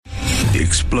The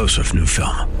explosive new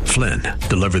film, Flynn,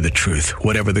 deliver the truth,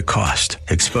 whatever the cost,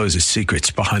 exposes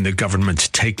secrets behind the government's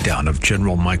takedown of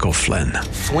General Michael Flynn.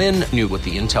 Flynn knew what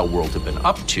the intel world had been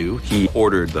up to. He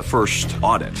ordered the first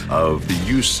audit of the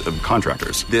use of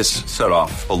contractors. This set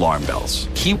off alarm bells.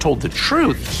 He told the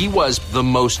truth. He was the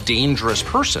most dangerous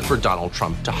person for Donald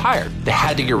Trump to hire. They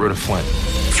had to get rid of Flynn.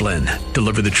 Flynn,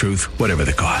 deliver the truth, whatever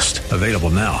the cost. Available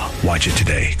now. Watch it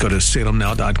today. Go to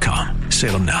salemnow.com.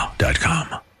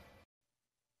 salemnow.com.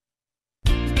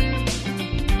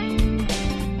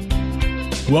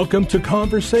 Welcome to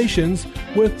Conversations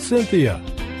with Cynthia.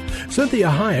 Cynthia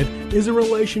Hiett is a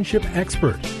relationship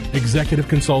expert, executive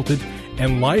consultant,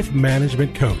 and life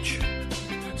management coach.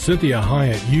 Cynthia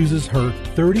Hiett uses her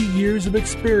 30 years of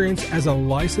experience as a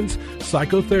licensed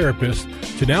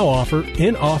psychotherapist to now offer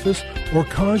in-office or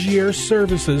concierge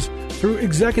services through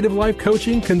executive life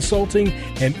coaching, consulting,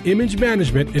 and image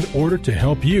management in order to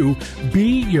help you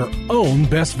be your own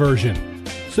best version.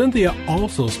 Cynthia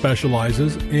also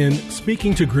specializes in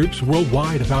speaking to groups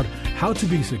worldwide about how to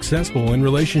be successful in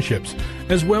relationships,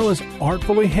 as well as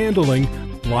artfully handling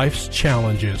life's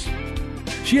challenges.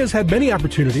 She has had many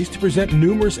opportunities to present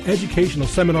numerous educational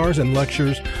seminars and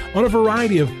lectures on a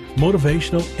variety of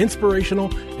motivational, inspirational,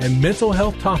 and mental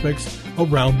health topics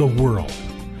around the world.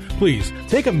 Please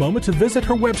take a moment to visit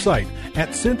her website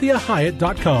at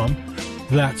CynthiaHiett.com.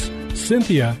 That's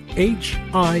Cynthia,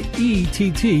 Hiett.com.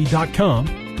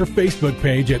 Her Facebook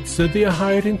page at Cynthia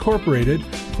Hiett Incorporated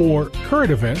for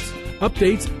current events,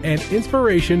 updates, and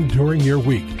inspiration during your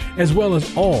week, as well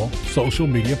as all social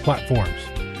media platforms.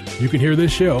 You can hear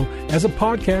this show as a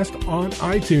podcast on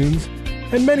iTunes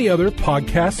and many other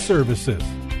podcast services.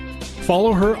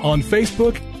 Follow her on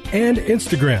Facebook and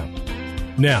Instagram.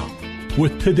 Now,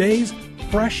 with today's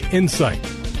fresh insight,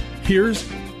 here's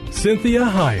Cynthia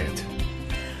Hiett.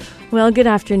 Well, good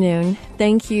afternoon.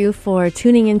 Thank you for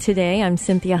tuning in today. I'm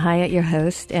Cynthia Hiett, your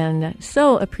host, and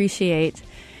so appreciate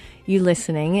you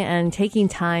listening and taking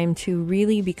time to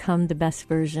really become the best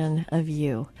version of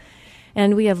you.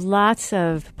 And we have lots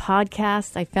of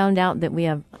podcasts. I found out that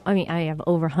I have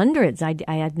over hundreds. I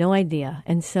had no idea.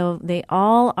 And so they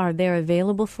all are there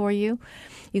available for you.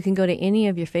 You can go to any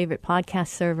of your favorite podcast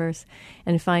servers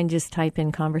and just type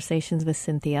in Conversations with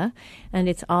Cynthia. And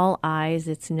it's all I's.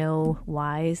 It's no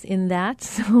Y's in that.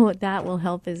 So that will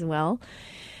help as well.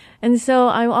 And so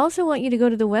I also want you to go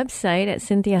to the website at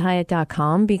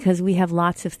CynthiaHiett.com because we have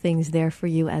lots of things there for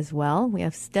you as well. We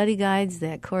have study guides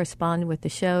that correspond with the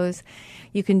shows.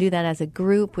 You can do that as a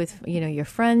group with, your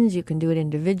friends. You can do it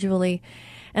individually.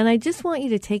 And I just want you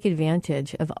to take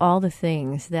advantage of all the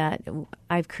things that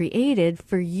I've created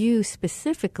for you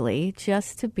specifically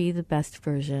just to be the best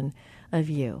version of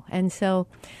you. And so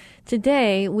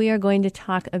today we are going to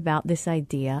talk about this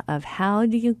idea of how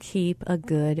do you keep a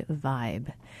good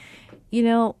vibe.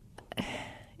 It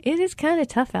is kind of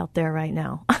tough out there right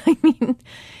now. I mean,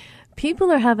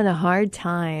 people are having a hard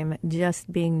time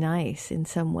just being nice in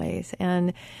some ways.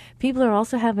 And people are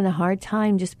also having a hard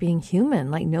time just being human.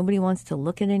 Like nobody wants to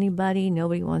look at anybody.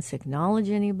 Nobody wants to acknowledge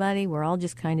anybody. We're all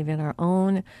just kind of in our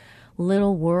own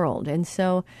little world. And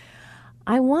so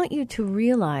I want you to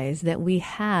realize that we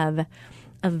have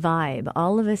a vibe.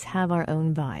 All of us have our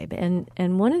own vibe.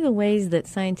 And one of the ways that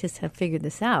scientists have figured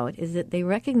this out is that they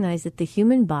recognize that the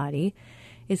human body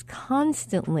is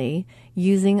constantly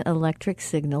using electric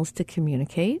signals to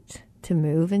communicate, to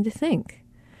move, and to think.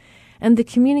 And the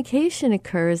communication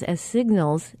occurs as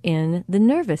signals in the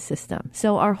nervous system.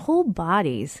 So our whole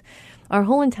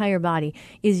entire body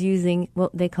is using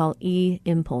what they call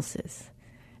E-impulses.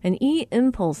 And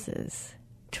E-impulses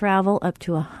travel up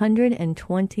to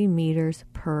 120 meters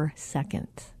per second.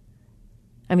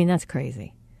 I mean, that's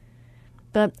crazy.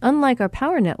 But unlike our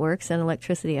power networks and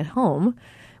electricity at home,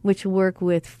 which work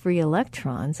with free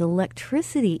electrons,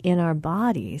 electricity in our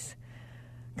bodies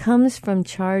comes from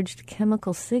charged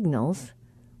chemical signals,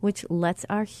 which lets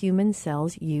our human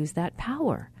cells use that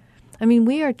power. I mean,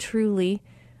 we are truly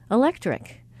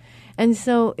electric. And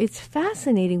so it's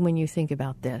fascinating when you think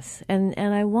about this. And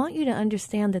I want you to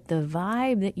understand that the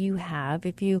vibe that you have,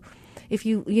 if you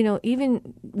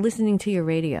even listening to your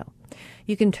radio,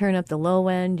 you can turn up the low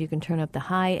end, you can turn up the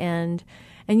high end,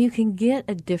 and you can get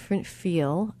a different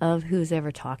feel of who's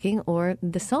ever talking or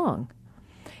the song.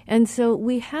 And so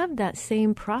we have that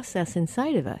same process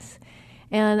inside of us.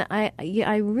 And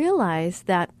I realize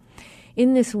that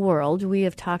in this world, we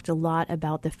have talked a lot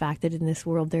about the fact that in this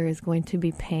world there is going to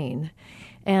be pain.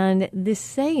 And this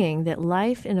saying that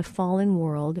life in a fallen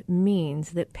world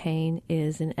means that pain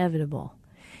is inevitable.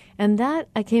 And that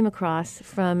I came across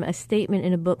from a statement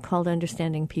in a book called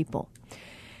Understanding People.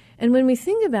 And when we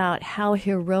think about how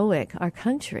heroic our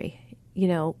country,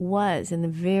 was in the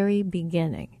very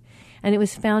beginning, and it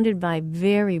was founded by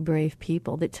very brave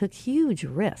people that took huge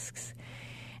risks,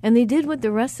 and they did what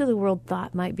the rest of the world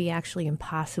thought might be actually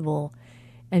impossible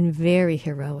and very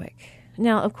heroic.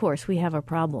 Now, of course, we have our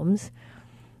problems,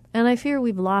 and I fear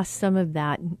we've lost some of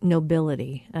that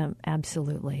nobility,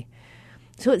 absolutely.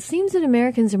 So it seems that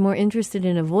Americans are more interested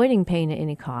in avoiding pain at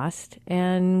any cost,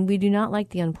 and we do not like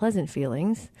the unpleasant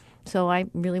feelings. So I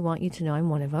really want you to know I'm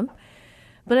one of them.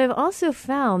 But I've also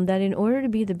found that in order to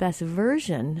be the best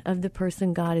version of the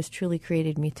person God has truly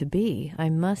created me to be, I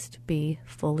must be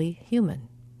fully human.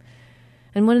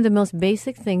 And one of the most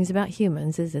basic things about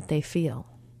humans is that they feel.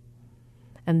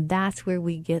 And that's where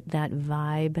we get that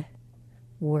vibe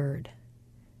word.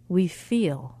 We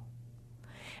feel.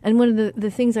 And one of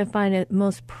the things I find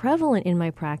most prevalent in my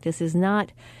practice is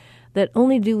not that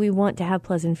only do we want to have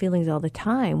pleasant feelings all the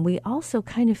time, we also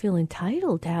kind of feel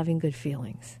entitled to having good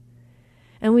feelings.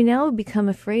 And we now become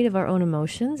afraid of our own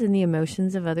emotions and the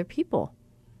emotions of other people.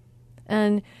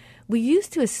 And we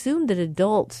used to assume that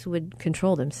adults would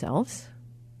control themselves.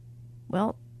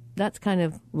 Well, that's kind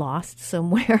of lost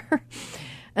somewhere.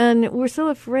 And we're so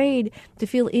afraid to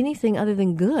feel anything other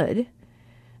than good.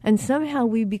 And somehow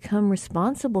we become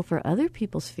responsible for other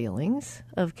people's feelings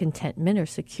of contentment or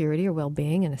security or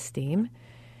well-being and esteem.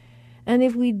 And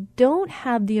if we don't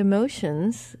have the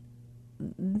emotions,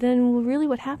 then really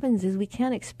what happens is we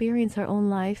can't experience our own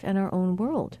life and our own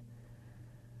world.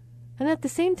 And at the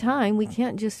same time, we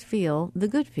can't just feel the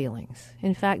good feelings.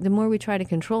 In fact, the more we try to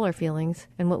control our feelings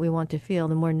and what we want to feel,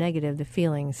 the more negative the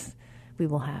feelings we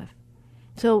will have.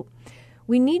 So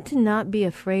we need to not be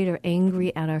afraid or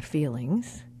angry at our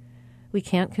feelings. We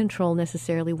can't control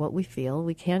necessarily what we feel.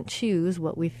 We can't choose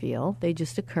what we feel. They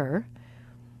just occur.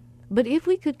 But if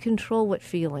we could control what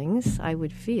feelings I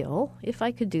would feel, if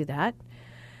I could do that,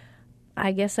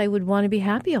 I guess I would want to be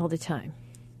happy all the time.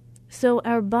 So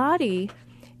our body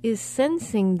is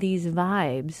sensing these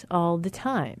vibes all the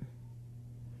time.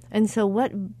 And so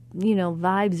what,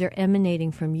 vibes are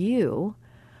emanating from you,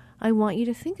 I want you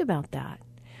to think about that.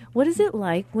 What is it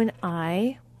like when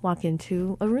I walk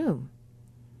into a room?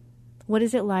 What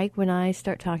is it like when I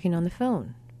start talking on the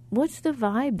phone? What's the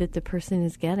vibe that the person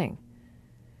is getting?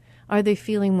 Are they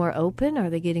feeling more open? Are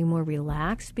they getting more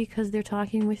relaxed because they're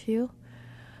talking with you?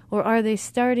 Or are they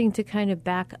starting to kind of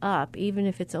back up, even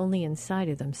if it's only inside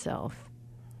of themselves,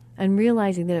 and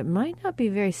realizing that it might not be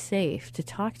very safe to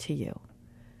talk to you?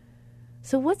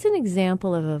 So what's an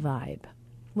example of a vibe?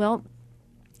 Well,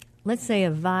 let's say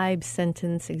a vibe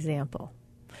sentence example.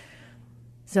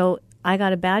 So I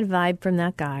got a bad vibe from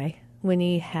that guy when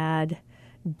he had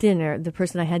dinner, the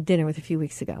person I had dinner with a few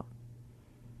weeks ago.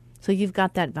 So you've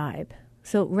got that vibe.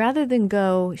 So rather than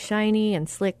go shiny and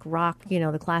slick rock,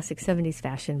 the classic 70s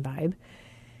fashion vibe,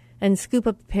 and scoop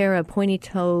up a pair of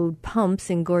pointy-toed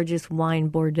pumps in gorgeous wine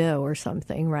Bordeaux or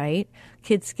something, right?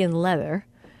 Kid skin leather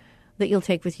that you'll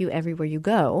take with you everywhere you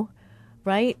go,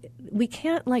 right? We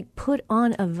can't put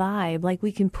on a vibe like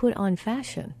we can put on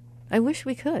fashion. I wish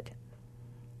we could.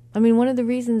 I mean, one of the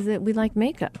reasons that we like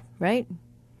makeup, right?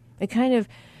 It kind of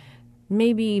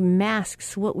maybe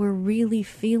masks what we're really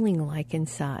feeling like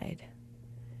inside.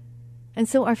 And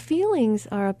so our feelings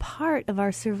are a part of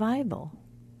our survival.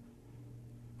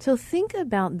 So think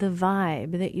about the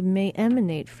vibe that you may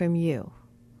emanate from you.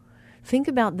 Think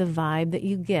about the vibe that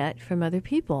you get from other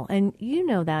people. And you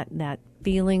know that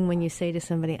feeling when you say to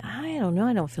somebody, I don't know,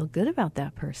 I don't feel good about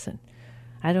that person.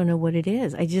 I don't know what it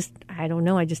is. I don't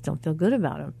know, I just don't feel good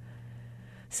about them.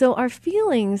 So our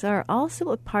feelings are also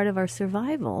a part of our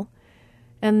survival,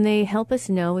 and they help us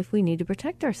know if we need to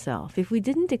protect ourselves. If we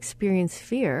didn't experience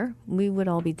fear, we would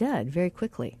all be dead very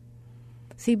quickly.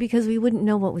 See, because we wouldn't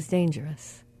know what was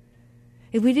dangerous.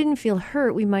 If we didn't feel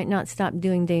hurt, we might not stop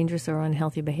doing dangerous or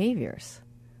unhealthy behaviors.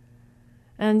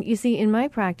 And you see, in my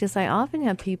practice, I often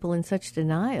have people in such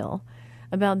denial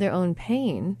about their own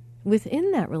pain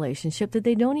within that relationship that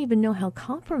they don't even know how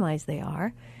compromised they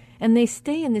are, and they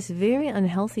stay in this very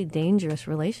unhealthy, dangerous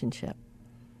relationship.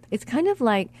 It's kind of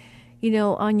like,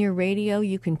 on your radio,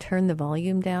 you can turn the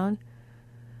volume down.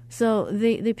 So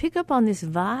they pick up on this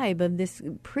vibe of this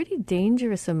pretty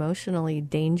dangerous, emotionally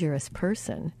dangerous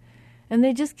person, and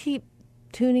they just keep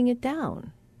tuning it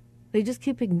down. They just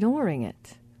keep ignoring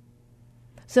it.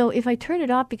 So if I turn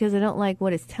it off because I don't like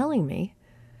what it's telling me,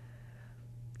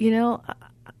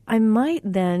 I might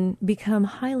then become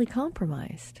highly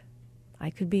compromised. I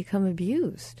could become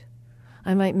abused.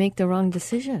 I might make the wrong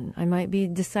decision. I might be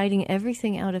deciding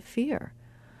everything out of fear.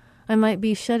 I might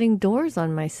be shutting doors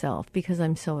on myself because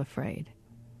I'm so afraid.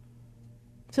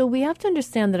 So we have to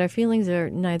understand that our feelings are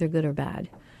neither good or bad.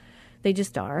 They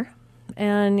just are.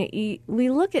 And we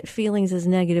look at feelings as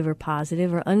negative or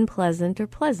positive or unpleasant or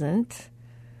pleasant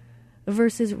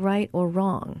versus right or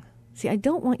wrong. See, I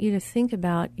don't want you to think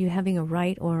about you having a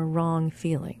right or a wrong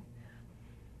feeling.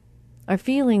 Our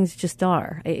feelings just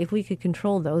are. If we could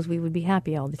control those, we would be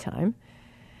happy all the time.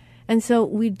 And so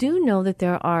we do know that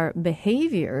there are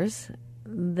behaviors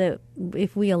that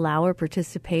if we allow or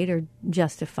participate or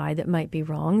justify that might be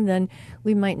wrong, then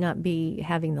we might not be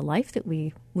having the life that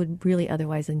we would really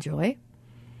otherwise enjoy.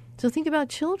 So think about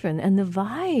children and the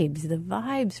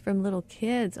vibes from little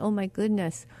kids. Oh my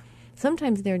goodness.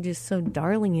 Sometimes they're just so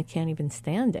darling you can't even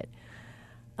stand it.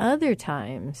 Other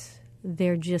times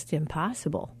they're just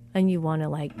impossible. And you want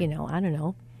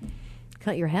to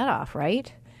cut your head off,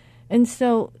 right? And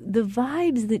so the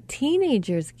vibes that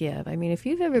teenagers give, I mean, if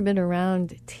you've ever been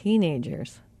around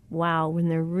teenagers, wow, when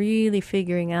they're really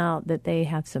figuring out that they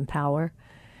have some power,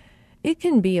 it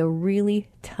can be a really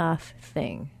tough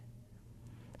thing.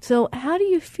 So how do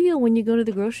you feel when you go to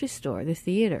the grocery store, the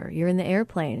theater, you're in the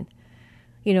airplane,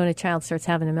 and a child starts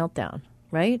having a meltdown,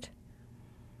 right?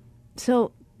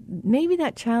 So maybe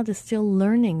that child is still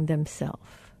learning themselves.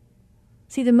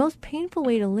 See, the most painful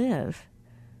way to live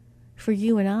for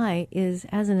you and I is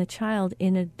as a child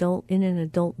in an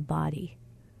adult body.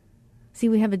 See,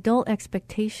 we have adult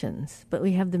expectations, but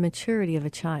we have the maturity of a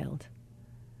child.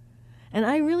 And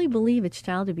I really believe it's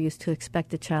child abuse to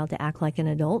expect a child to act like an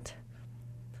adult.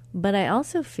 But I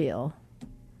also feel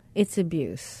it's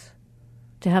abuse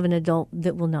to have an adult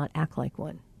that will not act like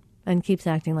one and keeps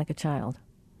acting like a child.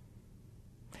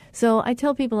 So I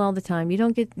tell people all the time, you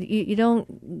don't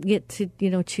get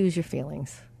to choose your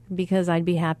feelings, because I'd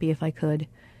be happy if I could.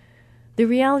 The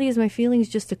reality is my feelings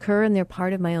just occur, and they're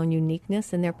part of my own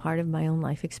uniqueness, and they're part of my own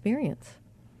life experience.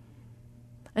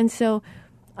 And so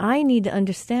I need to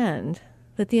understand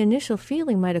that the initial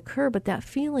feeling might occur, but that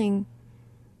feeling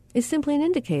is simply an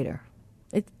indicator.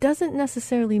 It doesn't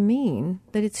necessarily mean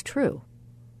that it's true.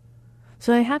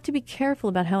 So I have to be careful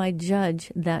about how I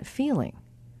judge that feeling.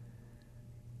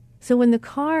 So when the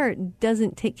car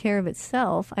doesn't take care of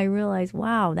itself, I realize,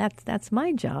 wow, that's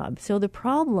my job. So the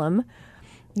problem,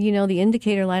 the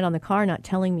indicator light on the car not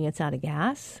telling me it's out of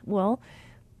gas, well,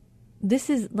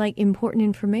 this is like important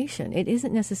information. It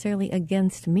isn't necessarily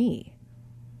against me.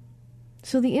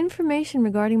 So the information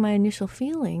regarding my initial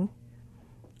feeling,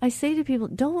 I say to people,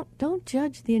 don't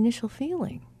judge the initial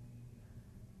feeling.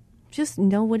 Just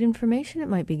know what information it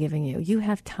might be giving you. You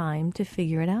have time to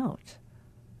figure it out.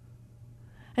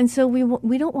 And so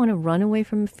we don't want to run away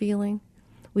from a feeling.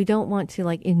 We don't want to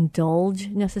indulge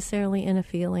necessarily in a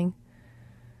feeling.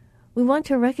 We want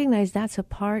to recognize that's a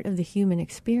part of the human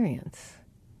experience.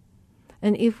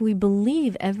 And if we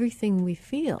believe everything we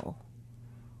feel,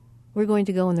 we're going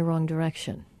to go in the wrong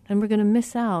direction. And we're going to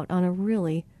miss out on a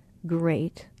really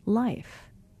great life.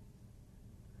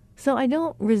 So I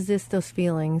don't resist those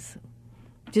feelings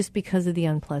just because of the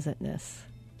unpleasantness.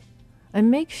 I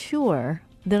make sure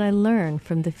that I learn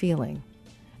from the feeling,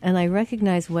 and I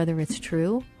recognize whether it's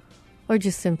true or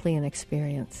just simply an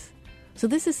experience. So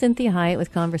this is Cynthia Hiett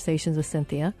with Conversations with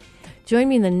Cynthia. Join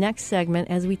me in the next segment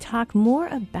as we talk more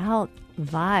about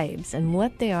vibes and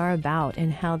what they are about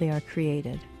and how they are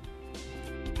created.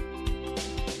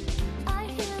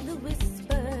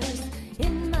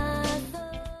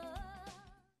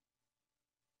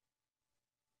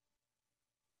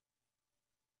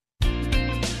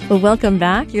 Well, welcome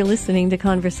back. You're listening to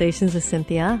Conversations with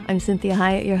Cynthia. I'm Cynthia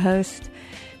Hiett, your host.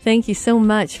 Thank you so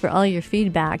much for all your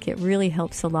feedback. It really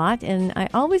helps a lot. And I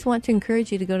always want to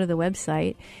encourage you to go to the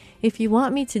website. If you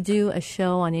want me to do a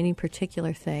show on any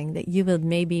particular thing that you would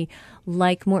maybe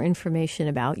like more information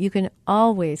about, you can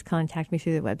always contact me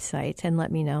through the website and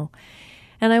let me know.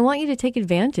 And I want you to take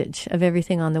advantage of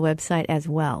everything on the website as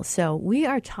well. So we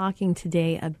are talking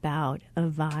today about a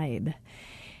vibe.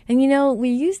 And, we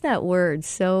use that word,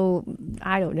 so,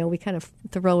 I don't know, we kind of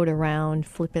throw it around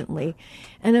flippantly.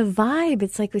 And a vibe,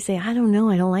 it's like we say, I don't know,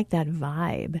 I don't like that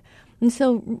vibe. And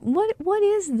so what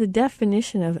is the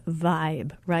definition of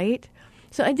vibe, right?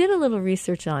 So I did a little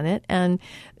research on it, and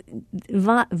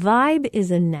vibe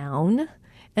is a noun,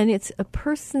 and it's a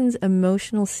person's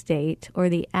emotional state or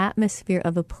the atmosphere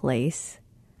of a place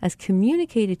as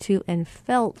communicated to and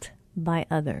felt by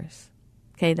others.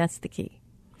 Okay, that's the key.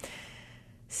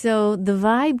 So the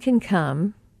vibe can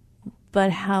come,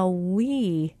 but how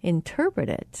we interpret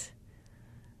it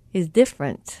is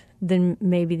different than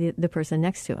maybe the person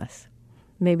next to us.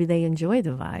 Maybe they enjoy the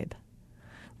vibe.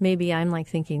 Maybe I'm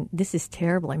thinking, this is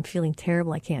terrible. I'm feeling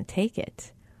terrible. I can't take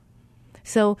it.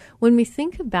 So when we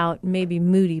think about maybe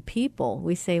moody people,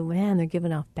 we say, man, they're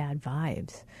giving off bad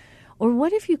vibes. Or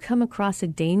what if you come across a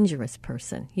dangerous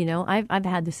person? You know, I've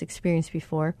had this experience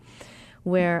before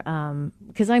where,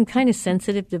 because I'm kind of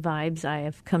sensitive to vibes, I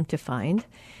have come to find.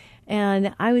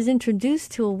 And I was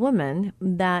introduced to a woman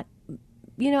that,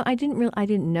 you know, I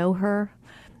didn't know her.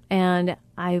 And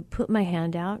I put my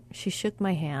hand out, she shook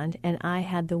my hand, and I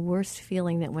had the worst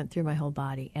feeling that went through my whole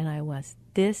body. And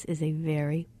this is a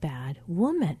very bad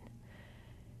woman.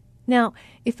 Now,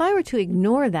 if I were to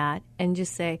ignore that and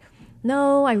just say,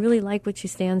 no, I really like what she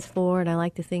stands for, and I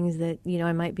like the things that, you know,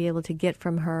 I might be able to get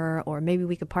from her, or maybe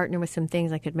we could partner with some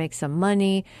things, I could make some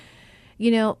money,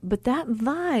 you know, but that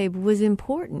vibe was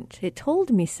important. It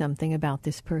told me something about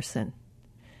this person.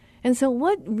 And so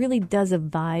what really does a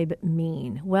vibe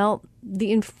mean? Well,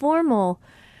 the informal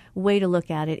way to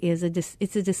look at it is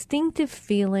it's a distinctive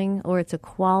feeling, or it's a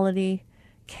quality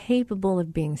capable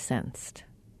of being sensed.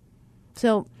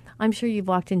 So I'm sure you've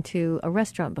walked into a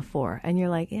restaurant before and you're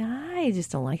like, yeah, I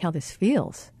just don't like how this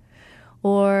feels.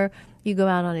 Or you go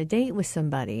out on a date with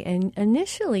somebody and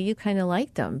initially you kind of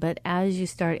like them, but as you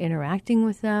start interacting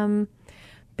with them,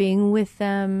 being with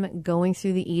them, going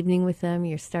through the evening with them,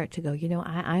 you start to go, you know,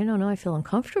 I don't know, I feel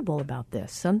uncomfortable about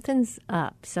this. Something's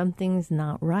up. Something's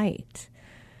not right.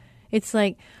 It's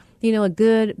like, you know, a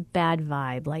good, bad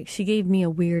vibe. Like she gave me a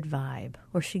weird vibe,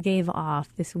 or she gave off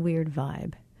this weird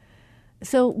vibe.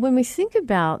 So when we think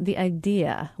about the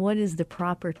idea, what is the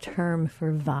proper term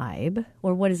for vibe,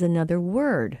 or what is another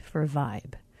word for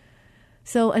vibe?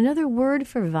 So another word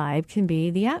for vibe can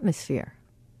be the atmosphere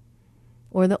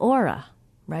or the aura,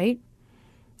 right?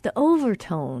 The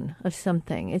overtone of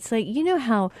something. It's like, you know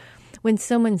how when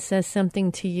someone says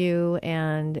something to you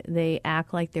and they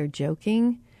act like they're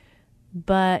joking,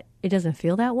 but it doesn't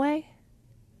feel that way?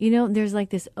 You know, there's like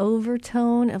this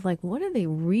overtone of like, what are they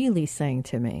really saying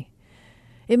to me?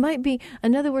 It might be,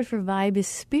 another word for vibe is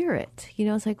spirit. You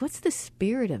know, it's like, what's the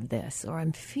spirit of this? Or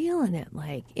I'm feeling it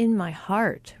like in my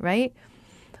heart, right?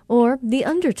 Or the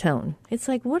undertone. It's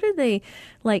like, what are they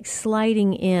like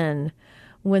sliding in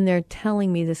when they're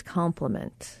telling me this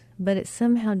compliment, but it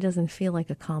somehow doesn't feel like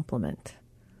a compliment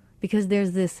because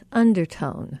there's this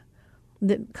undertone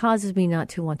that causes me not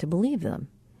to want to believe them.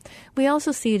 We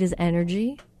also see it as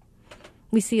energy.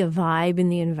 We see a vibe in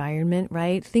the environment,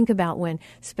 right? Think about when,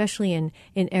 especially in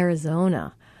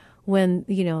Arizona, when,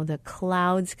 you know, the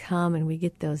clouds come and we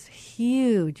get those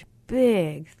huge,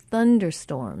 big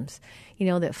thunderstorms, you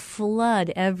know, that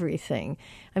flood everything.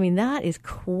 I mean, that is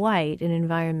quite an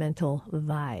environmental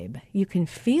vibe. You can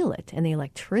feel it, and the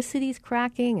electricity's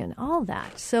cracking and all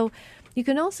that. So you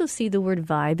can also see the word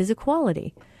vibe as a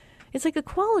quality. It's like a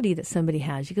quality that somebody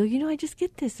has. You go, you know, I just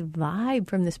get this vibe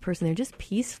from this person. They're just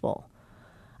peaceful.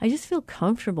 I just feel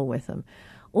comfortable with them.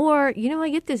 Or, you know,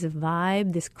 I get this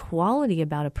vibe, this quality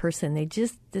about a person.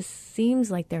 This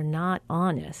seems like they're not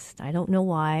honest. I don't know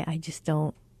why. I just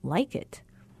don't like it.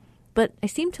 But I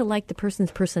seem to like the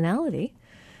person's personality.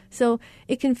 So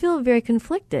it can feel very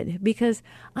conflicted because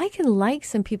I can like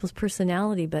some people's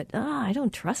personality, but I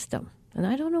don't trust them. And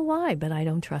I don't know why, but I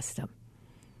don't trust them.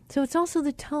 So it's also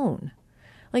the tone.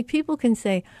 Like people can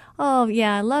say, oh,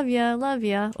 yeah, I love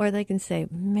you. Or they can say,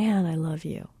 man, I love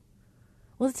you.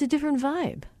 Well, it's a different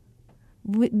vibe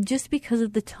just because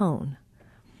of the tone.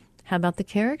 How about the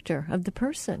character of the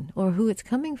person or who it's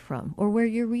coming from or where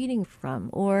you're reading from?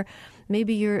 Or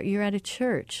maybe you're at a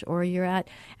church or you're at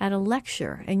a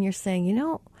lecture and you're saying, you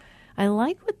know, I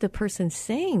like what the person's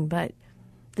saying, but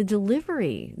the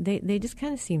delivery, they just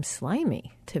kind of seem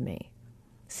slimy to me.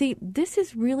 See, this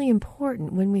is really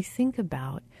important when we think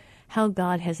about how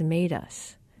God has made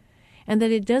us. And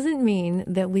that it doesn't mean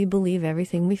that we believe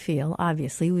everything we feel.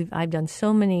 Obviously, I've done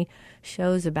so many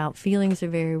shows about feelings are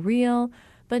very real,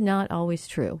 but not always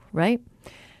true, right?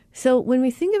 So when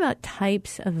we think about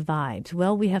types of vibes,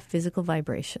 well, we have physical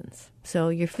vibrations. So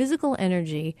your physical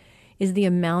energy is the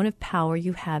amount of power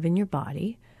you have in your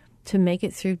body to make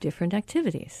it through different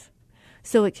activities.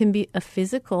 So it can be a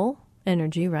physical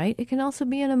energy, right? It can also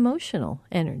be an emotional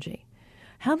energy.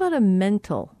 How about a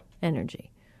mental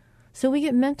energy? So we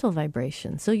get mental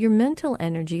vibration. So your mental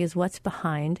energy is what's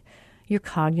behind your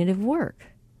cognitive work.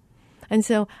 And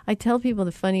so I tell people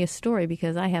the funniest story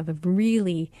because I have a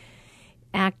really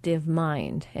active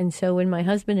mind. And so when my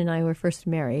husband and I were first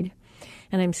married,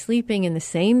 and I'm sleeping in the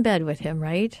same bed with him,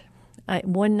 right?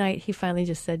 One night he finally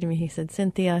just said to me, he said,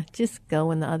 Cynthia, just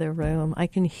go in the other room. I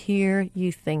can hear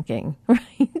you thinking,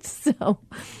 right? So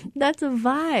that's a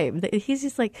vibe. He's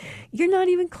just like, you're not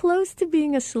even close to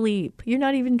being asleep. You're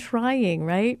not even trying,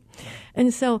 right?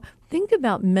 And so think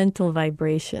about mental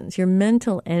vibrations, your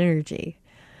mental energy.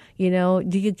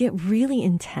 Do you get really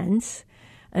intense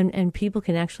and people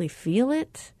can actually feel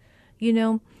it?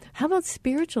 How about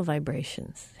spiritual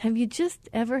vibrations? Have you just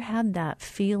ever had that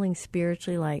feeling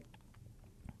spiritually like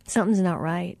something's not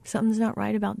right? Something's not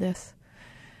right about this.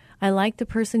 I like the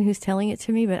person who's telling it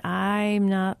to me, but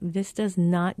this does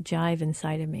not jive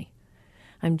inside of me.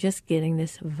 I'm just getting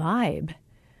this vibe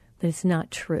that it's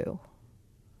not true.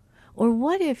 Or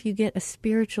what if you get a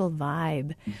spiritual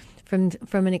vibe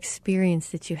from an experience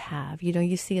that you have?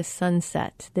 You see a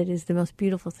sunset that is the most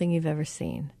beautiful thing you've ever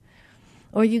seen.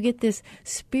 Or you get this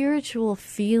spiritual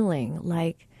feeling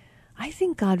like, I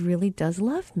think God really does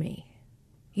love me.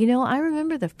 I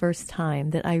remember the first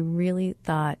time that I really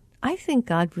thought, I think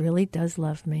God really does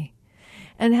love me.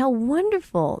 And how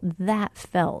wonderful that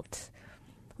felt.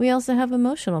 We also have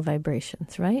emotional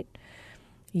vibrations, right?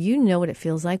 You know what it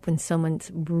feels like when someone's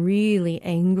really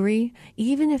angry,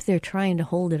 even if they're trying to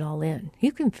hold it all in.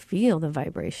 You can feel the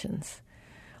vibrations.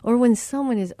 Or when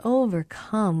someone is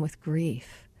overcome with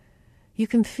grief. You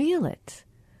can feel it.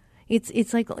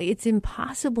 It's like it's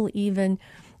impossible even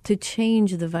to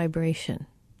change the vibration.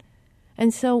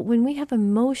 And so when we have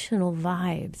emotional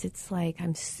vibes, it's like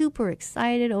I'm super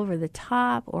excited, over the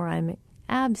top, or I'm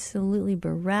absolutely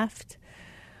bereft,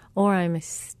 or I'm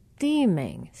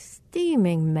steaming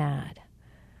mad.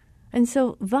 And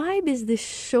so vibe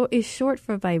is short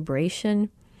for vibration,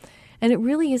 and it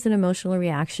really is an emotional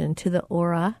reaction to the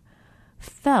aura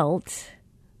felt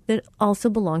that also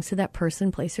belongs to that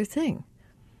person, place, or thing.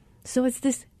 So it's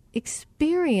this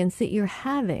experience that you're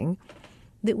having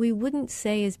that we wouldn't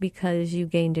say is because you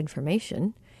gained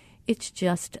information. It's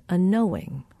just a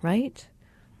knowing, right?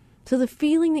 So the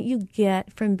feeling that you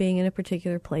get from being in a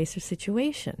particular place or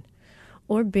situation,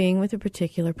 or being with a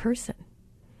particular person.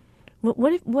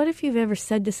 What if you've ever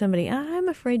said to somebody, I'm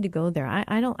afraid to go there.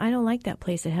 I don't like that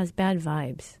place. It has bad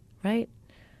vibes, right?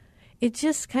 It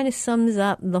just kind of sums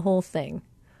up the whole thing.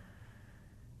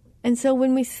 And so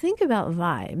when we think about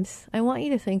vibes, I want you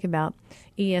to think about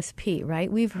ESP,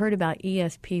 right? We've heard about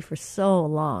ESP for so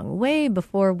long, way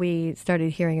before we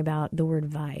started hearing about the word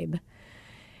vibe.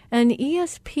 And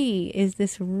ESP is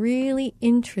this really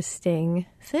interesting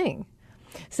thing.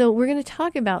 So we're going to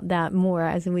talk about that more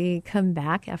as we come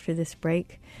back after this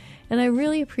break. And I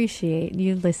really appreciate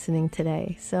you listening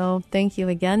today. So thank you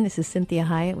again. This is Cynthia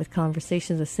Hiett with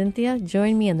Conversations with Cynthia.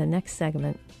 Join me in the next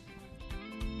segment.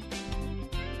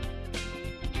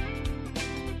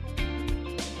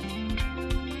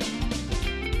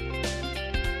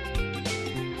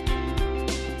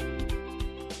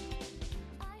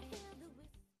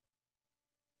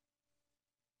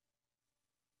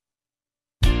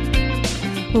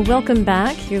 Well, welcome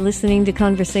back. You're listening to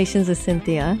Conversations with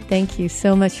Cynthia. Thank you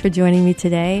so much for joining me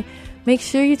today. Make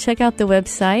sure you check out the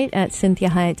website at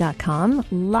CynthiaHiett.com.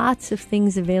 Lots of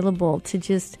things available to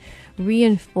just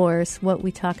reinforce what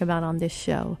we talk about on this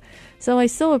show. So I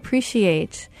so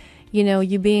appreciate,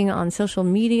 you being on social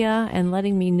media and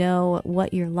letting me know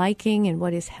what you're liking and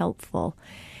what is helpful.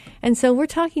 And so we're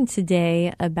talking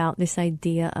today about this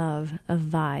idea of a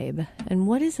vibe. And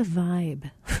what is a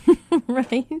vibe?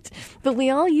 Right? But we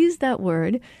all use that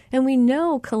word, and we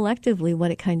know collectively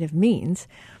what it kind of means.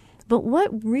 But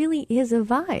what really is a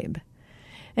vibe?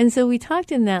 And so we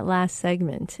talked in that last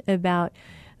segment about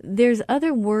there's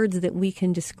other words that we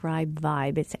can describe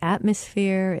vibe. It's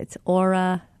atmosphere, it's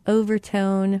aura,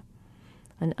 overtone,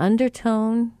 an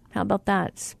undertone. How about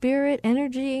that? Spirit,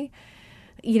 energy.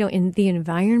 In the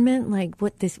environment, like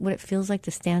what it feels like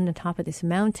to stand on top of this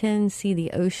mountain, see the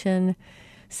ocean.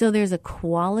 So there's a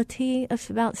quality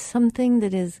about something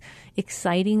that is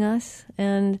exciting us.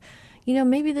 And,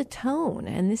 maybe the tone.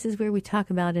 And this is where we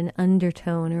talk about an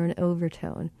undertone or an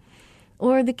overtone.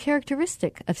 Or the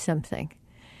characteristic of something.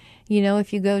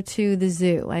 If you go to the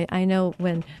zoo, I know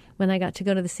when I got to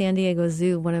go to the San Diego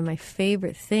Zoo, one of my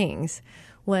favorite things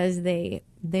was they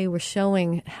were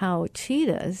showing how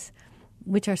cheetahs,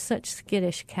 which are such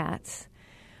skittish cats,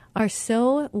 are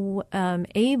so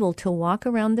able to walk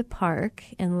around the park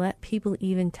and let people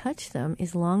even touch them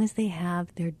as long as they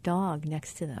have their dog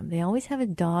next to them. They always have a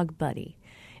dog buddy.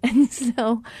 And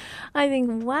so I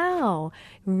think, wow,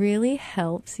 really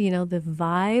helps, the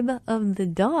vibe of the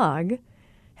dog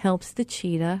helps the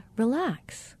cheetah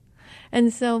relax.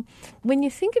 And so when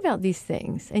you think about these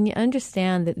things and you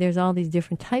understand that there's all these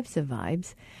different types of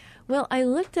vibes, well, I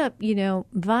looked up,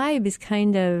 vibe is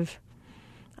kind of,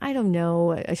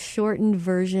 a shortened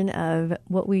version of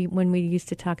when we used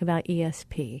to talk about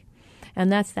ESP.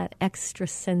 And that's that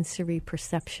extrasensory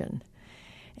perception.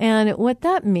 And what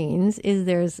that means is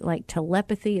there's like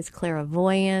telepathy, it's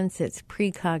clairvoyance, it's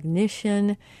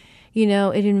precognition.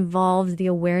 It involves the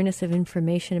awareness of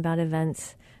information about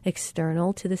events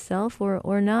external to the self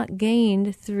or not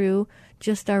gained through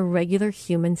just our regular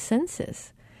human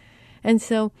senses. And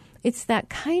so it's that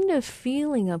kind of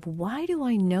feeling of, why do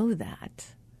I know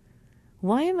that?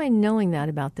 Why am I knowing that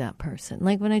about that person?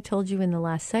 Like when I told you in the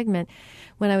last segment,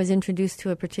 when I was introduced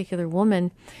to a particular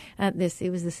woman at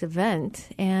it was this event,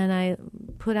 and I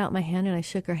put out my hand and I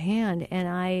shook her hand, and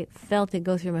I felt it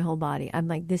go through my whole body. I'm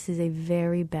like, this is a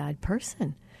very bad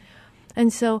person.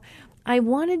 And so I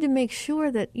wanted to make sure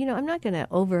that, I'm not going to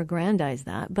over-aggrandize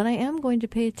that, but I am going to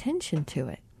pay attention to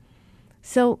it.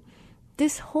 So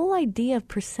this whole idea of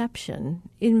perception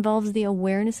involves the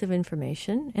awareness of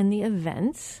information and the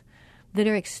events that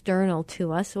are external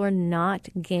to us or not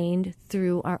gained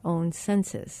through our own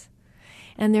senses.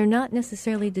 And they're not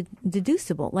necessarily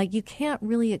deducible. Like, you can't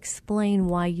really explain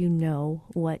why you know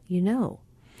what you know.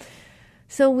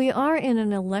 So we are in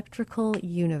an electrical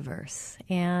universe,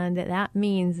 and that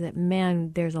means that,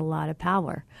 man, there's a lot of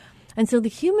power. And so the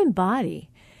human body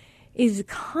is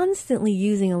constantly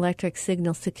using electric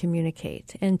signals to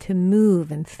communicate and to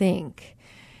move and think.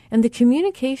 And the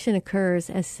communication occurs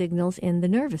as signals in the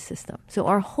nervous system. So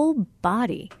our whole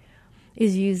body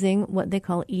is using what they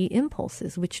call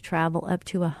E-impulses, which travel up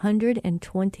to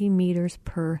 120 meters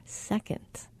per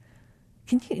second.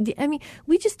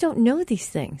 We just don't know these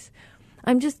things.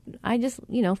 I just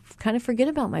kind of forget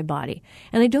about my body.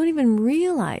 And I don't even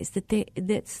realize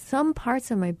that some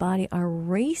parts of my body are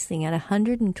racing at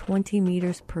 120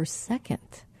 meters per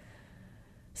second.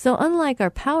 So unlike our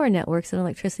power networks and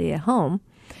electricity at home,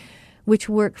 which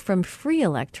work from free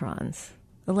electrons,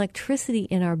 electricity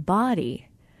in our body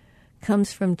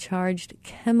comes from charged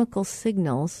chemical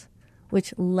signals,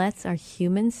 which lets our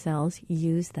human cells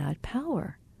use that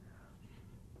power.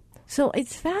 So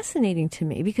it's fascinating to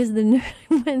me because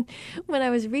when I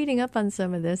was reading up on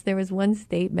some of this, there was one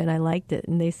statement, I liked it,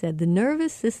 and they said, the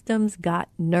nervous system's got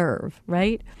nerve,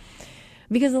 right?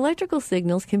 Because electrical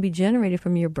signals can be generated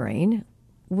from your brain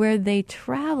where they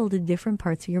travel to different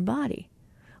parts of your body,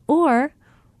 or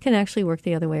can actually work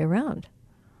the other way around.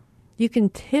 You can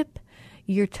tip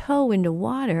your toe into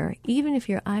water. Even if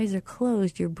your eyes are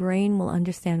closed, your brain will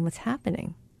understand what's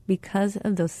happening because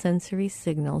of those sensory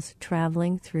signals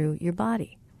traveling through your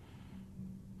body.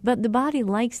 But the body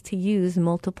likes to use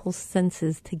multiple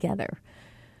senses together.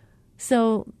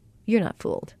 So you're not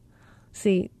fooled.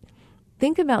 See,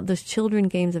 think about those children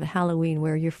games of Halloween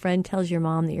where your friend tells your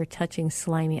mom that you're touching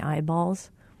slimy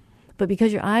eyeballs. But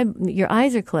because your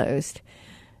eyes are closed,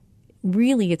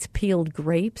 really it's peeled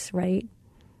grapes, right?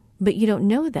 But you don't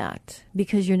know that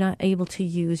because you're not able to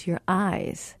use your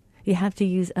eyes. You have to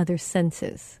use other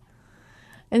senses.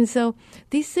 And so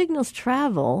these signals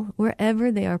travel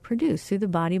wherever they are produced through the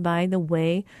body by the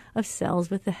way of cells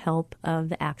with the help of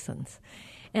the axons.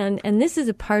 And this is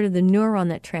a part of the neuron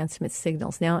that transmits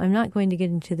signals. Now, I'm not going to get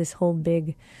into this whole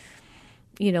big,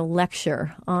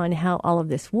 lecture on how all of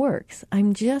this works.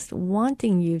 I'm just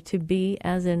wanting you to be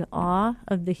as in awe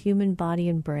of the human body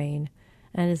and brain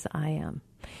as I am.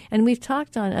 And we've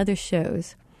talked on other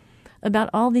shows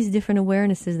about all these different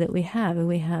awarenesses that we have. And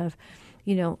we have,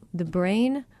 the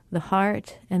brain, the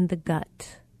heart, and the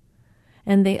gut.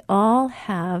 And they all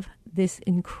have this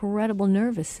incredible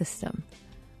nervous system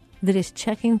that is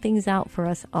checking things out for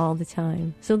us all the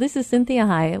time. So this is Cynthia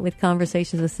Hiett with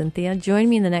Conversations with Cynthia. Join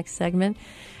me in the next segment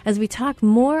as we talk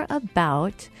more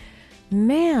about,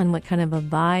 what kind of a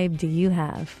vibe do you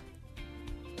have?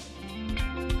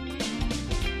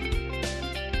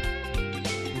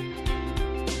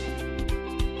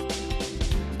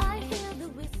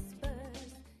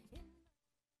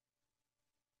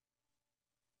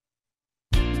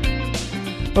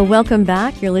 Well, welcome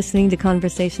back. You're listening to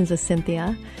Conversations with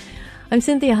Cynthia. I'm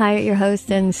Cynthia Hiett, your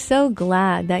host, and so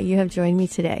glad that you have joined me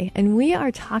today. And we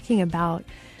are talking about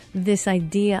this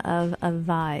idea of a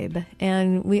vibe.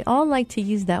 And we all like to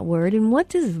use that word. And what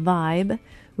does vibe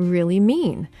really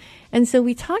mean? And so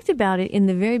we talked about it in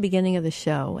the very beginning of the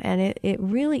show. And it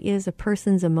really is a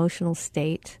person's emotional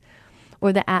state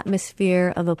or the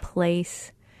atmosphere of a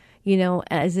place,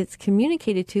 as it's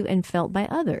communicated to and felt by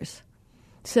others.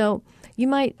 So you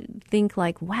might think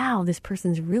like, wow, this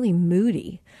person's really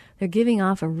moody. They're giving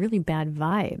off a really bad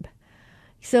vibe.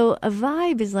 So a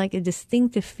vibe is like a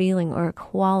distinctive feeling or a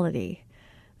quality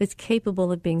that's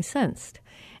capable of being sensed.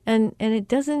 And it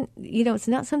doesn't, it's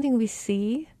not something we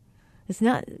see. It's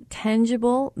not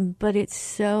tangible, but it's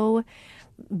so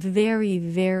very,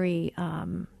 very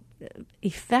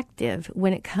effective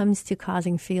when it comes to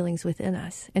causing feelings within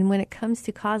us and when it comes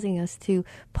to causing us to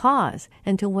pause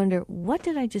and to wonder, what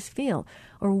did I just feel?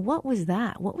 Or what was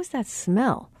that? What was that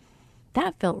smell?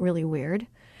 that felt really weird.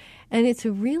 And it's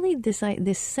really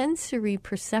this sensory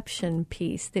perception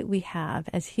piece that we have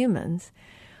as humans,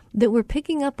 that we're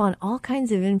picking up on all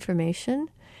kinds of information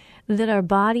that our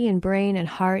body and brain and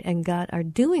heart and gut are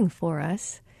doing for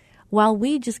us while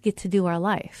we just get to do our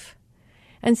life.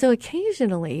 And so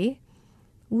occasionally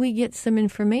we get some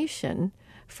information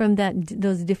from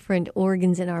those different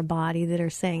organs in our body that are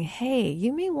saying, hey,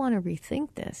 you may want to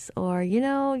rethink this, or, you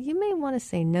may want to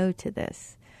say no to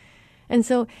this. And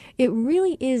so it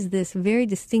really is this very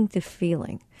distinctive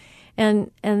feeling.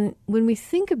 And when we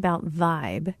think about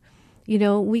vibe,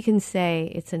 we can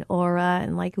say it's an aura,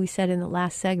 and like we said in the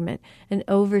last segment, an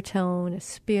overtone, a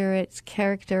spirit, it's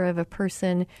character of a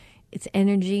person, it's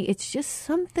energy. It's just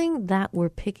something that we're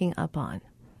picking up on.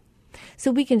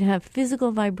 So we can have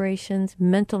physical vibrations,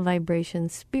 mental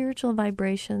vibrations, spiritual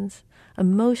vibrations,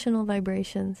 emotional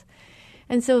vibrations.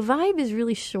 And so vibe is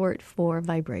really short for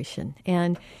vibration.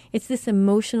 And it's this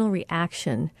emotional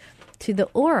reaction to the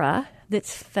aura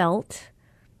that's felt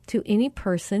to any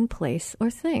person, place, or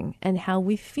thing, and how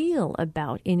we feel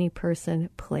about any person,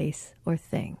 place, or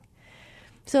thing.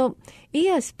 So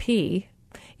ESP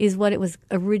is what it was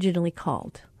originally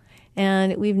called.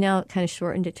 And we've now kind of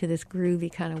shortened it to this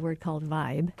groovy kind of word called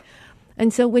vibe.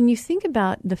 And so when you think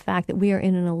about the fact that we are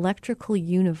in an electrical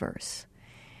universe,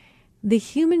 the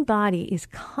human body is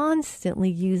constantly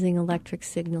using electric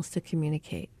signals to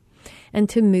communicate and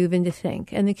to move and to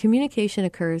think. And the communication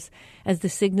occurs as the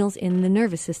signals in the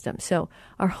nervous system. So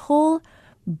our whole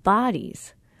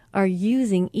bodies are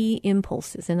using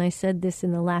E-impulses. And I said this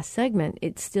in the last segment,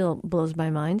 it still blows my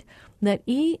mind, that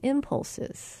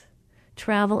E-impulses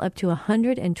travel up to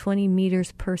 120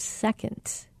 meters per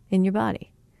second in your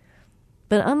body.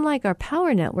 But unlike our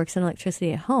power networks and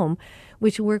electricity at home,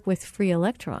 which work with free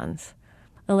electrons,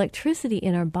 electricity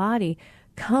in our body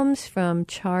comes from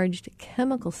charged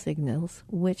chemical signals,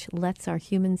 which lets our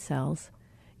human cells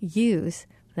use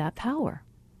that power.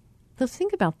 So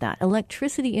think about that.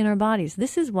 Electricity in our bodies.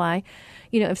 This is why,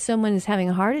 if someone is having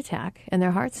a heart attack and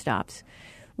their heart stops,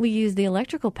 we use the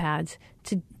electrical pads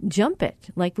to jump it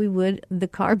like we would the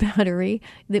car battery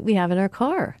that we have in our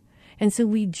car. And so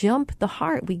we jump the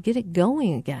heart, we get it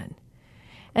going again.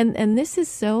 And this is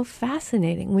so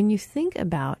fascinating when you think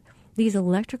about these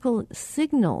electrical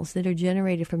signals that are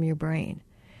generated from your brain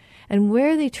and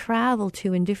where they travel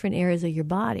to in different areas of your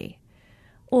body.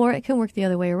 Or it can work the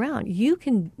other way around. You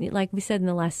can, like we said in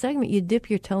the last segment, you dip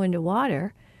your toe into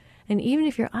water, and even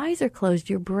if your eyes are closed,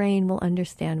 your brain will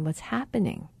understand what's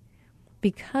happening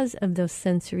because of those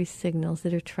sensory signals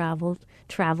that are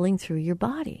traveling through your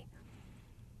body.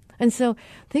 And so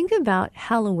think about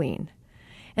Halloween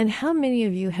and how many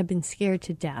of you have been scared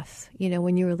to death,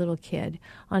 when you were a little kid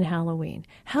on Halloween.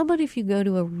 How about if you go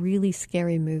to a really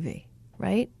scary movie,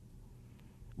 right?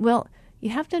 Well,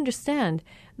 you have to understand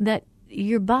that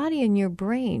your body and your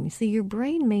brain, your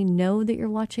brain may know that you're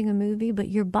watching a movie, but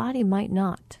your body might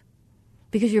not,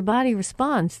 because your body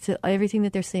responds to everything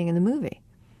that they're seeing in the movie.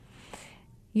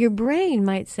 Your brain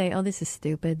might say, oh, this is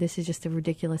stupid. This is just a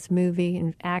ridiculous movie.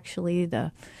 And actually,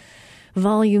 the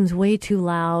volume's way too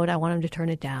loud. I want them to turn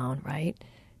it down, right?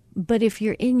 But if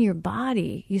you're in your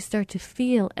body, you start to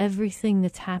feel everything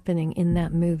that's happening in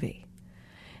that movie.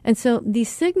 And so these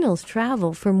signals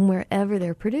travel from wherever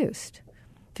they're produced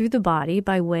through the body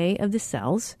by way of the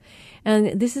cells.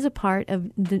 And this is a part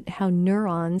of how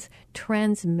neurons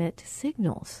transmit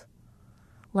signals,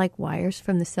 like wires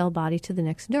from the cell body to the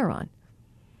next neuron.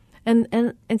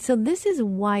 And so this is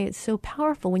why it's so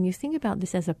powerful when you think about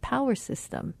this as a power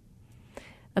system.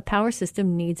 A power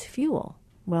system needs fuel.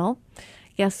 Well,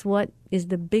 guess what is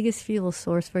the biggest fuel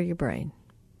source for your brain?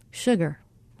 Sugar.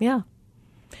 Yeah.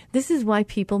 This is why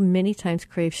people many times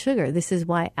crave sugar. This is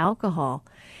why alcohol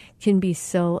can be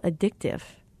so addictive,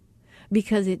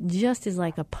 because it just is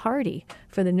like a party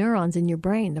for the neurons in your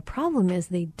brain. The problem is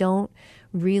they don't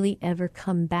really ever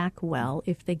come back well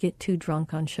if they get too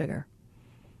drunk on sugar.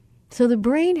 So the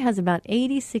brain has about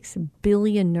 86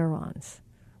 billion neurons,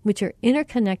 which are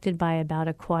interconnected by about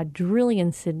a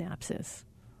quadrillion synapses.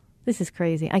 This is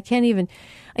crazy. I can't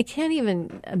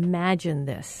even imagine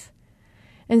this.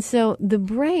 And so the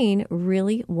brain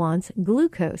really wants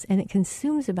glucose, and it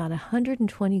consumes about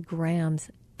 120 grams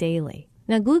daily.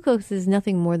 Now, glucose is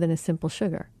nothing more than a simple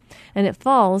sugar, and it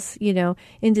falls,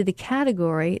 into the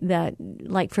category that's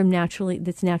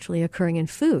naturally occurring in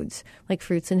foods, like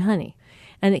fruits and honey.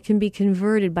 And it can be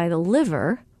converted by the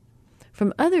liver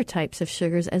from other types of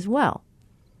sugars as well.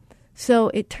 So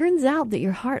it turns out that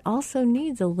your heart also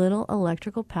needs a little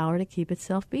electrical power to keep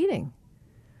itself beating.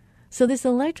 So this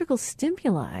electrical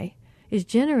stimuli is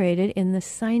generated in the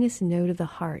sinus node of the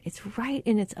heart. It's right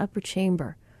in its upper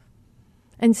chamber.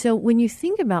 And so when you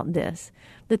think about this,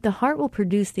 that the heart will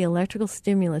produce the electrical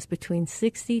stimulus between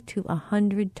 60 to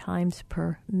 100 times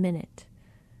per minute.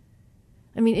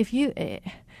 I mean,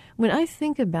 when I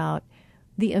think about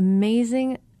the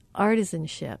amazing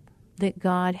artisanship that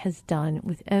God has done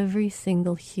with every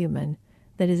single human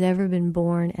that has ever been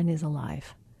born and is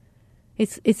alive,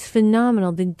 it's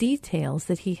phenomenal, the details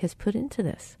that he has put into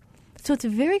this. So it's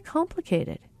very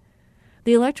complicated.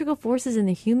 The electrical forces in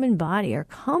the human body are a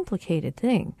complicated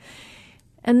thing.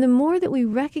 And the more that we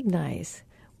recognize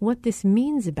what this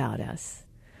means about us,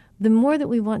 the more that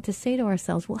we want to say to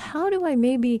ourselves, well, how do I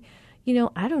maybe,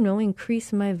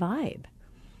 increase my vibe?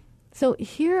 So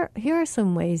here are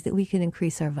some ways that we can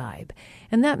increase our vibe.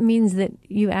 And that means that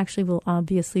you actually will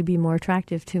obviously be more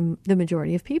attractive to the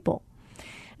majority of people.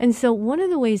 And so one of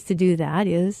the ways to do that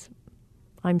is,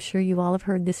 I'm sure you all have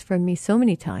heard this from me so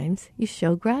many times, you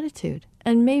show gratitude.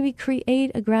 And maybe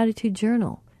create a gratitude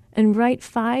journal and write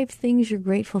 5 things you're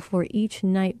grateful for each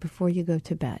night before you go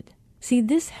to bed. See,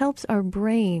 this helps our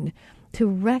brain to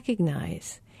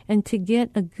recognize and to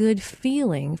get a good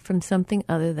feeling from something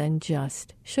other than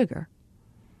just sugar.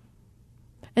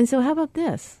 And so how about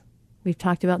this? We've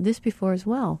talked about this before as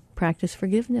well. Practice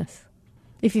forgiveness.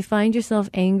 If you find yourself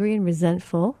angry and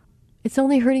resentful, it's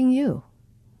only hurting you.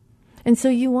 And so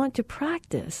you want to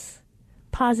practice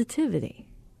positivity.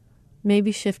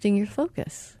 Maybe shifting your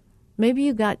focus. Maybe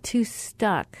you got too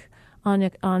stuck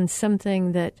on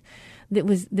something that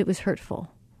was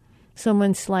hurtful.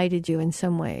 Someone slighted you in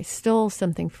some way, stole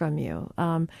something from you,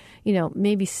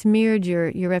 maybe smeared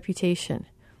your reputation.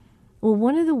 Well,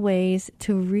 one of the ways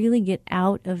to really get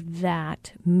out of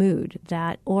that mood,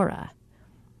 that aura,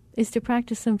 is to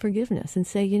practice some forgiveness and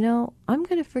say, I'm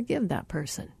going to forgive that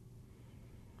person.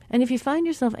 And if you find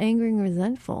yourself angry and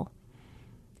resentful,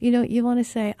 you want to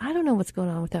say, I don't know what's going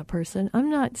on with that person.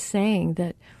 I'm not saying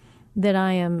that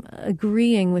I am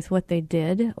agreeing with what they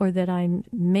did or that I'm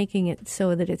making it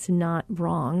so that it's not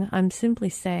wrong. I'm simply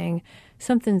saying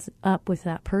something's up with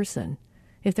that person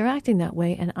if they're acting that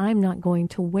way, and I'm not going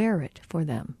to wear it for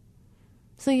them.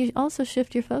 So you also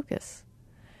shift your focus.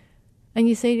 And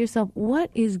you say to yourself, what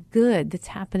is good that's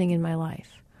happening in my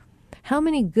life? How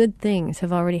many good things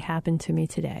have already happened to me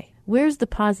today? Where's the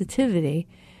positivity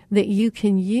that you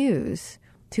can use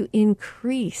to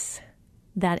increase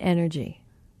that energy?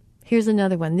 Here's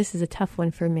another one. This is a tough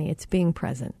one for me. It's being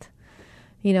present.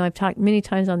 I've talked many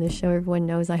times on this show. Everyone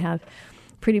knows I have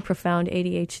pretty profound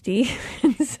ADHD.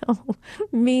 And so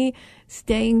me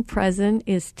staying present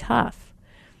is tough.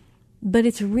 But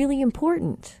it's really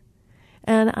important.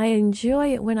 And I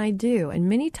enjoy it when I do. And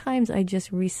many times I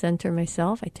just recenter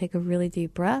myself. I take a really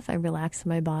deep breath. I relax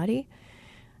my body.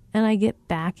 And I get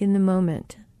back in the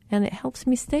moment. And it helps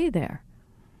me stay there.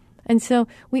 And so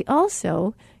we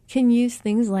also can use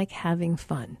things like having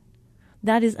fun.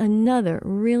 That is another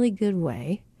really good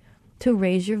way to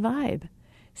raise your vibe.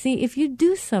 See, if you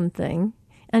do something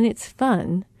and it's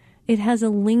fun, it has a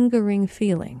lingering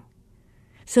feeling.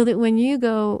 So that when you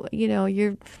go,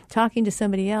 you're talking to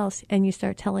somebody else and you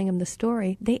start telling them the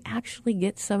story, they actually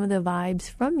get some of the vibes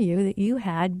from you that you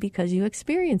had because you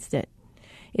experienced it.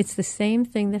 It's the same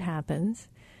thing that happens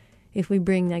if we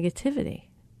bring negativity.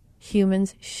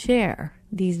 Humans share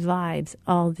these vibes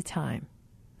all the time.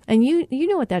 And you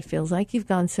know what that feels like. You've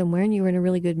gone somewhere and you were in a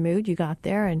really good mood. You got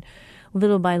there and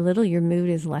little by little your mood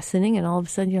is lessening and all of a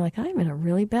sudden you're like, I'm in a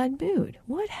really bad mood.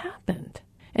 What happened?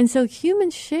 And so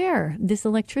humans share this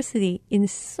electricity in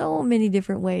so many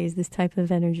different ways, this type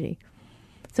of energy.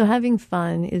 So having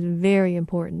fun is very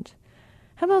important.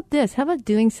 How about this? How about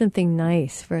doing something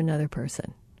nice for another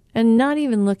person and not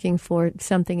even looking for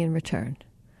something in return,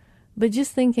 but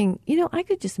just thinking, I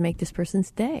could just make this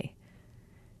person's day.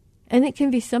 And it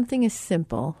can be something as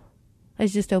simple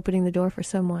as just opening the door for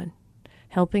someone,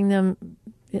 helping them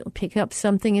pick up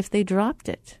something if they dropped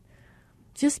it.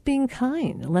 Just being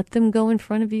kind. Let them go in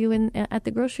front of you at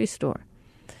the grocery store.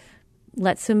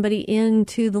 Let somebody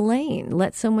into the lane.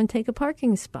 Let someone take a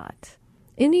parking spot.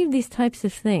 Any of these types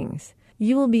of things,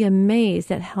 you will be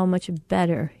amazed at how much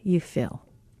better you feel.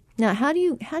 Now, how do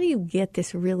you get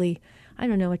this really,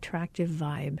 attractive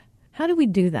vibe? How do we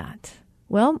do that?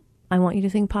 Well, I want you to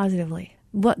think positively.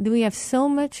 We have so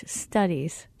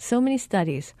many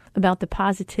studies about the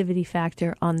positivity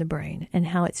factor on the brain and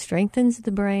how it strengthens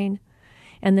the brain,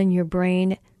 and then your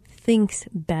brain thinks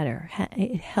better.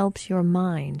 It helps your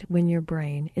mind when your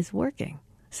brain is working.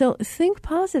 So think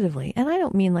positively. And I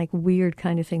don't mean like weird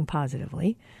kind of thing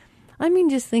positively. I mean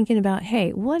just thinking about,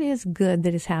 hey, what is good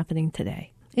that is happening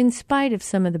today? In spite of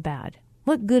some of the bad,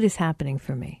 what good is happening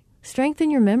for me? Strengthen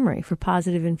your memory for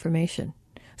positive information.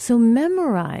 So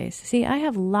memorize. See, I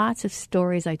have lots of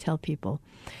stories I tell people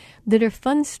that are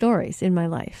fun stories in my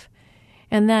life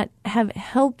and that have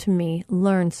helped me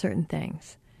learn certain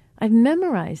things. I've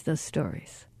memorized those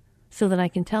stories so that I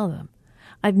can tell them.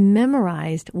 I've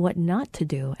memorized what not to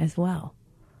do as well.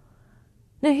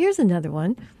 Now, here's another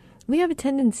one. We have a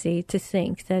tendency to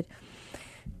think that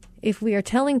if we are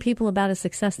telling people about a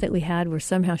success that we had, we're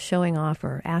somehow showing off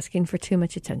or asking for too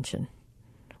much attention.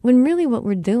 When really what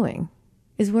we're doing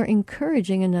is we're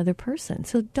encouraging another person.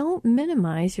 So don't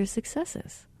minimize your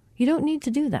successes. You don't need to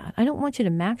do that. I don't want you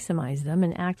to maximize them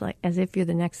and act like as if you're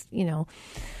the next,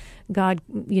 God,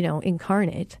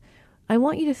 incarnate. I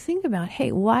want you to think about,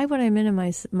 hey, why would I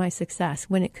minimize my success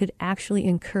when it could actually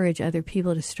encourage other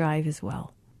people to strive as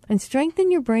well? And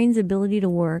strengthen your brain's ability to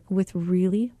work with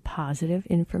really positive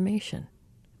information.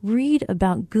 Read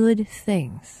about good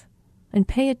things and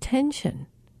pay attention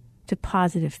to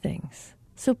positive things.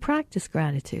 So practice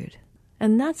gratitude.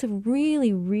 And that's a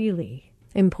really, really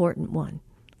important one.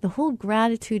 The whole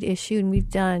gratitude issue, and we've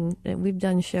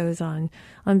done shows on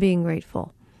being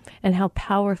grateful and how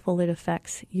powerful it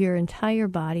affects your entire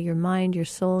body, your mind, your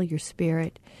soul, your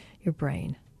spirit, your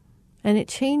brain. And it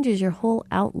changes your whole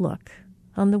outlook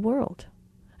on the world.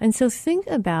 And so think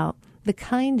about the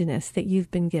kindness that you've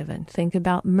been given. Think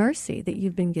about mercy that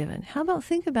you've been given. How about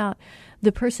think about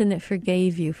the person that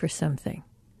forgave you for something?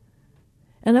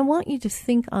 And I want you to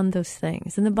think on those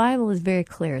things. And the Bible is very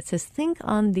clear. It says, think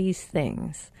on these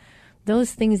things,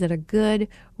 those things that are good,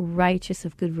 righteous,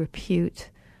 of good repute,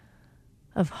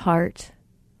 of heart,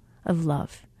 of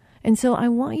love. And so I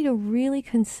want you to really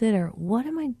consider, what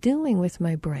am I doing with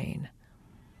my brain?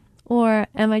 Or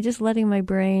am I just letting my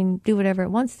brain do whatever it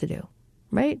wants to do,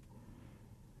 right?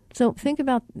 So think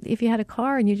about if you had a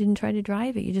car and you didn't try to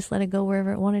drive it, you just let it go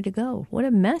wherever it wanted to go. What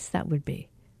a mess that would be.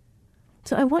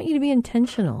 So I want you to be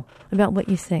intentional about what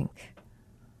you think,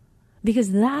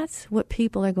 because that's what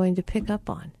people are going to pick up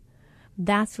on.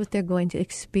 That's what they're going to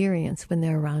experience when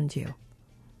they're around you.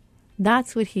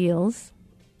 That's what heals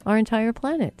our entire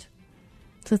planet.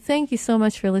 So thank you so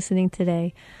much for listening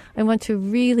today. I want to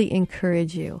really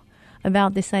encourage you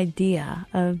about this idea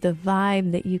of the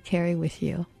vibe that you carry with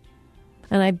you.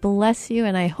 And I bless you,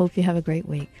 and I hope you have a great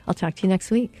week. I'll talk to you next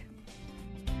week.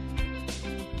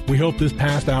 We hope this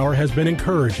past hour has been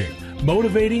encouraging,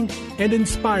 motivating, and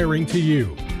inspiring to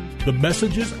you. The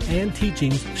messages and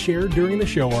teachings shared during the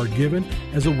show are given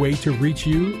as a way to reach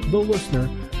you, the listener,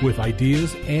 with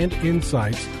ideas and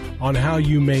insights on how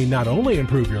you may not only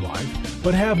improve your life,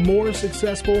 but have more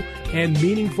successful and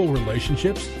meaningful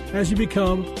relationships as you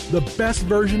become the best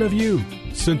version of you.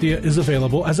 Cynthia is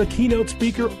available as a keynote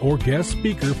speaker or guest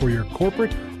speaker for your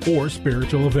corporate or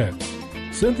spiritual events.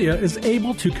 Cynthia is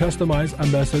able to customize a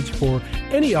message for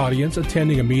any audience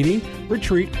attending a meeting,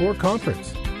 retreat, or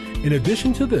conference. In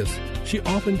addition to this, she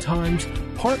oftentimes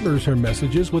partners her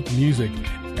messages with music,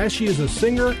 as she is a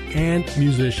singer and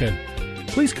musician.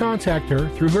 Please contact her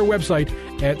through her website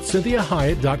at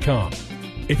CynthiaHyatt.com.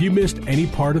 If you missed any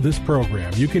part of this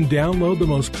program, you can download the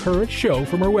most current show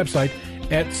from her website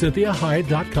at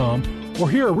CynthiaHyatt.com or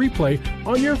hear a replay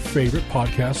on your favorite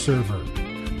podcast server.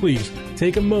 Please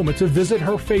take a moment to visit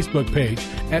her Facebook page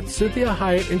at Cynthia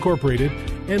Hyatt Incorporated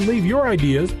and leave your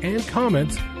ideas and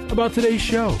comments about today's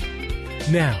show.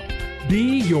 Now,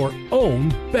 be your own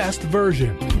best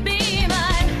version. Be my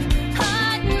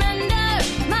heart mender,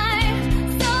 my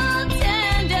soul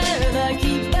tender, the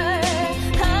keeper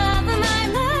of my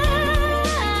life.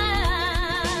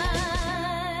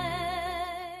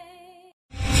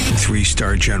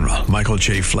 3-star General Michael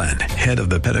J. Flynn, head of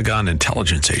the Pentagon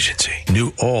Intelligence Agency,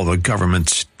 knew all the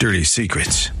government's dirty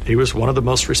secrets. He was one of the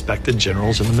most respected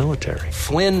generals in the military.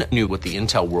 Flynn knew what the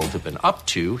intel world had been up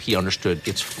to. He understood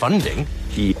its funding.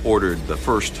 He ordered the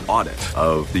first audit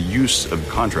of the use of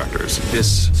contractors.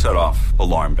 This set off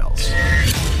alarm bells.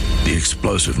 The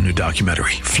explosive new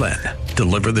documentary, Flynn,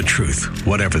 Deliver the Truth,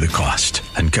 Whatever the Cost,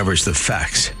 uncovers the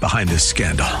facts behind this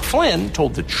scandal. Flynn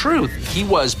told the truth. He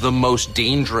was the most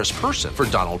dangerous person for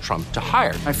Donald Trump to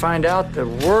hire. I find out the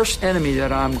worst enemy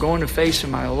that I'm going to face in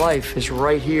my life is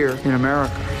right here in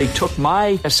America. They took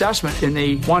my assessment and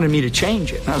they wanted me to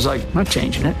change it. And I was like, I'm not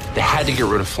changing it. They had to get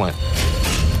rid of Flynn.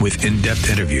 With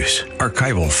in-depth interviews,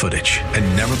 archival footage,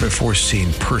 and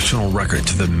never-before-seen personal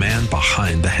records of the man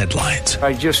behind the headlines.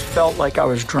 I just felt like I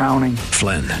was drowning.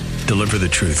 Flynn, Deliver the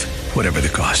Truth, Whatever the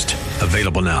Cost.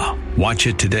 Available now. Watch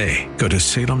it today. Go to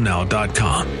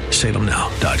salemnow.com.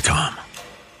 salemnow.com.